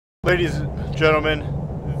Ladies and gentlemen,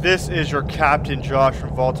 this is your Captain Josh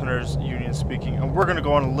from Vaultiners Union speaking, and we're going to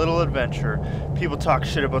go on a little adventure. People talk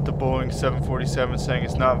shit about the Boeing 747, saying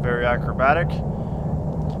it's not very acrobatic.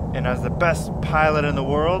 And as the best pilot in the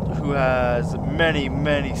world, who has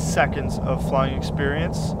many seconds of flying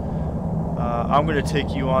experience, I'm going to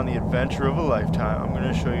take you on the adventure of a lifetime. I'm going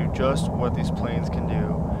to show you just what these planes can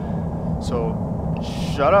do. So,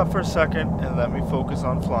 shut up for a second and let me focus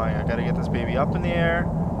on flying. I got to get this baby up in the air.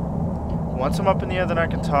 Once I'm up in the air, then I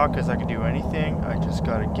can talk, because I can do anything. I just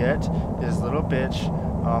got to get this little bitch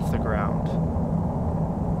off the ground.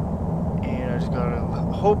 And I just got to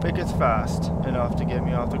hope it gets fast enough to get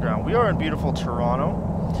me off the ground. We are in beautiful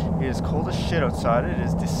Toronto. It is cold as shit outside. It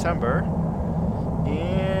is December.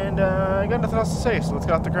 And I got nothing else to say, so let's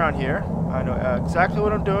get off the ground here. I know exactly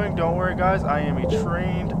what I'm doing. Don't worry, guys. I am a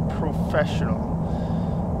trained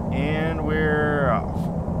professional. And we're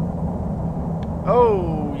off.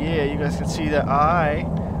 Oh, yeah, you guys can see that I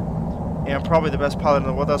am probably the best pilot in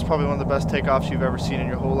the world. That's probably one of the best takeoffs you've ever seen in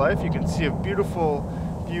your whole life. You can see a beautiful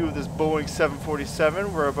view of this Boeing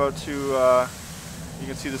 747. We're about to, you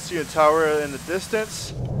can see the CN Tower in the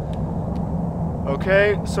distance.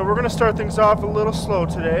 Okay, so we're going to start things off a little slow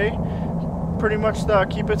today. Pretty much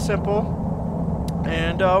keep it simple.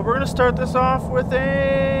 And we're going to start this off with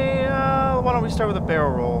a, why don't we start with a barrel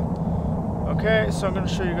roll? Okay, so I'm going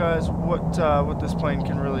to show you guys what this plane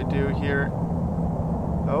can really do here.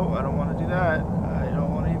 Oh, I don't want to do that. I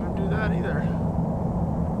don't want to even do that either.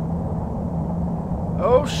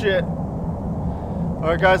 Oh, shit.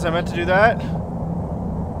 Alright, guys, I meant to do that.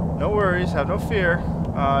 No worries, have no fear.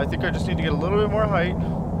 I think I just need to get a little bit more height.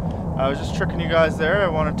 I was just tricking you guys there. I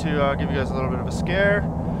wanted to give you guys a little bit of a scare.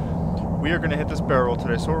 We are going to hit this barrel roll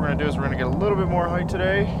today. So what we're going to do is we're going to get a little bit more height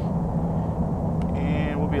today.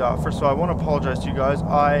 Be off. First of all, I want to apologize to you guys.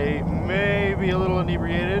 I may be a little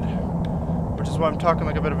inebriated, which is why I'm talking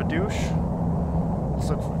like a bit of a douche. Let's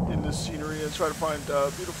look in this scenery and try to find a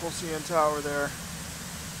beautiful CN Tower there.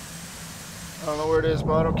 I don't know where it is,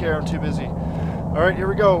 but I don't care. I'm too busy. Alright, here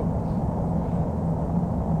we go.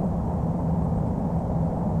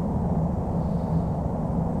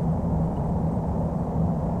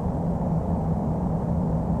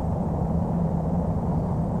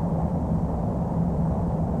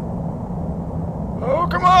 Oh,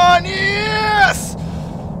 come on, yes!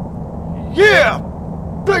 Yeah!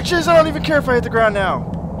 Bitches, I don't even care if I hit the ground now.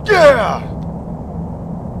 Yeah!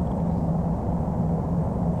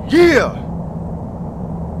 Yeah!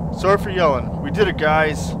 Sorry for yelling. We did it,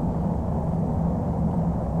 guys.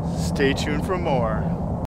 Stay tuned for more.